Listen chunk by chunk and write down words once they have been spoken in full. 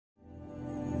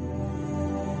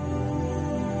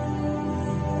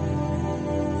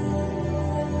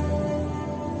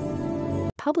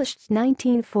Published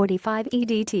 1945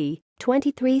 EDT,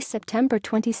 23 September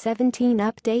 2017.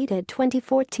 Updated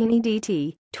 2014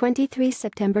 EDT, 23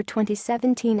 September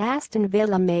 2017. Aston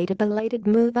Villa made a belated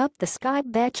move up the Sky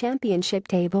Bet Championship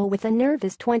table with a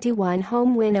nervous 21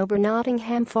 home win over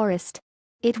Nottingham Forest.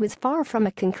 It was far from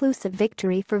a conclusive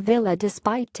victory for Villa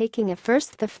despite taking a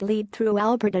first-half lead through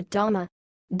Albert Adomah.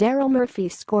 Daryl Murphy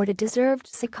scored a deserved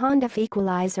second-half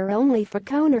equaliser only for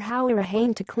Conor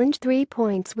Hourihane to clinch 3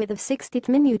 points with a 60th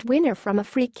minute winner from a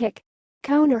free kick.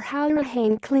 Conor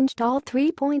Hourihane clinched all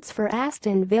 3 points for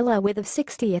Aston Villa with a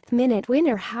 60th minute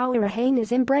winner. Hourihane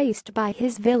is embraced by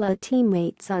his Villa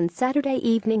teammates on Saturday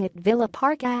evening at Villa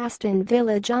Park. Aston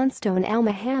Villa Johnstone,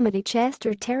 Elmohamady,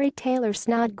 Chester, Terry Taylor,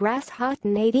 Snodgrass,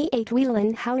 Hutton 88,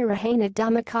 Whelan, Hourihane,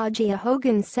 Adomah, Kodjia,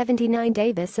 Hogan 79,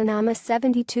 Davis Onomah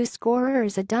 72,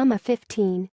 Scorers Adomah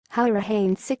 15.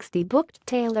 Hourihane 60, booked.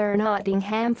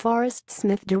 TaylorNottingham Forest,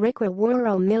 Smith, Darikwa,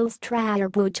 Worrall, Mills, Traore,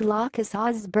 Bouchalakis,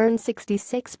 Osborn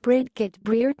 66, Bridcutt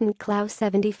Brereton Clough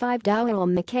 75, Dowell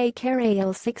McKay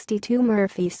Carayol 62,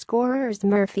 Murphy scorers.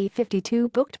 Murphy 52,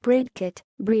 booked. Bridcutt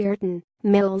Brereton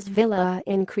Mills. Villa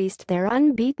increased their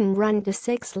unbeaten run to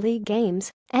 6 league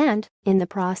games and, in the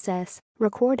process,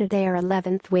 recorded their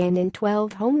 11th win in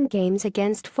 12 home games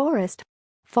against Forest.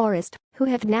 Forest, who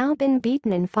have now been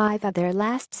beaten in 5 of their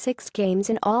last 6 games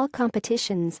in all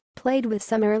competitions, played with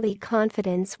some early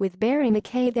confidence with Daryl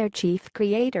McKay their chief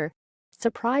creator.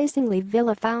 Surprisingly,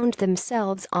 Villa found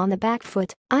themselves on the back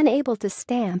foot, unable to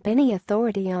stamp any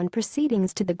authority on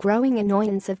proceedings to the growing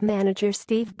annoyance of manager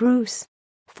Steve Bruce.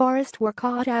 Forest were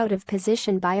caught out of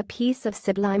position by a piece of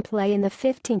sublime play in the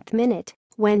 15th minute,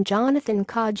 when Jonathan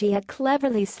Kodjia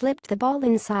cleverly slipped the ball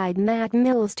inside Matt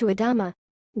Mills to Adomah.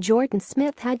 Jordan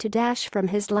Smith had to dash from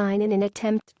his line in an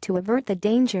attempt to avert the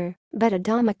danger, but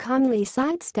Adomah calmly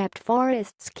sidestepped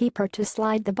Forest's keeper to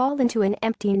slide the ball into an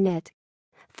empty net.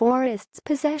 Forest's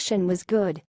possession was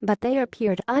good, but they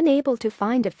appeared unable to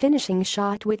find a finishing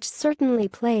shot, which certainly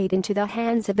played into the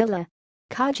hands of Villa.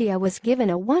 Kodjia was given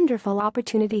a wonderful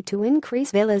opportunity to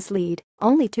increase Villa's lead,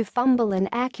 only to fumble an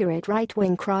accurate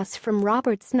right-wing cross from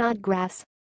Robert Snodgrass.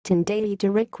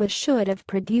 Darikwa should have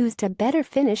produced a better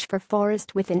finish for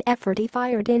Forest. With an effort he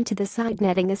fired into the side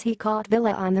netting as he caught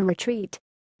Villa on the retreat.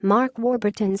 Mark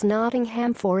Warburton's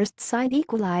Nottingham Forest side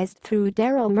equalised through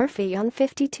Daryl Murphy on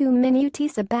 52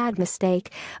 minutes. A bad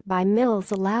mistake by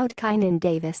Mills allowed Kynnan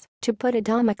Davis to put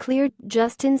Adomah cleared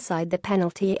just inside the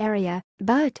penalty area,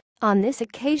 but, on this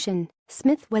occasion,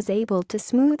 Smith was able to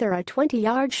smoother a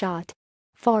 20-yard shot.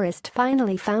 Forest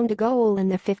finally found a goal in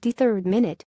the 53rd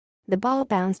minute. The ball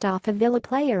bounced off a Villa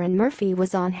player and Murphy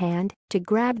was on hand to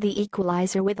grab the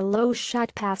equaliser with a low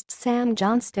shot past Sam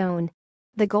Johnstone.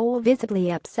 The goal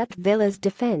visibly upset Villa's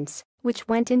defence, which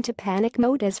went into panic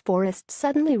mode as Forest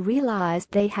suddenly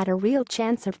realised they had a real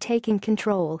chance of taking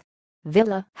control.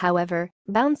 Villa, however,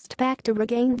 bounced back to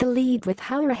regain the lead with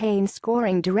Hourihane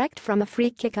scoring direct from a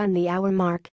free kick on the hour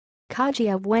mark.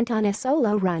 Kodjia went on a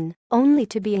solo run, only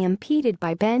to be impeded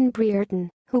by Ben Brereton,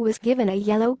 who was given a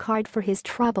yellow card for his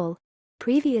trouble.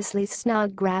 Previously,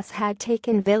 Snodgrass had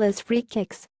taken Villa's free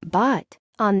kicks, but,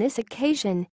 on this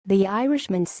occasion, the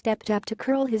Irishman stepped up to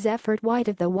curl his effort wide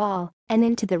of the wall and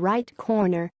into the right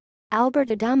corner. Albert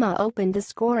Adomah opened the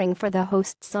scoring for the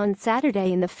hosts on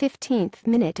Saturday in the 15th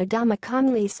minute. Adomah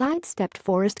calmly sidestepped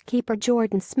Forest keeper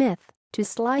Jordan Smith to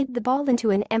slide the ball into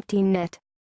an empty net.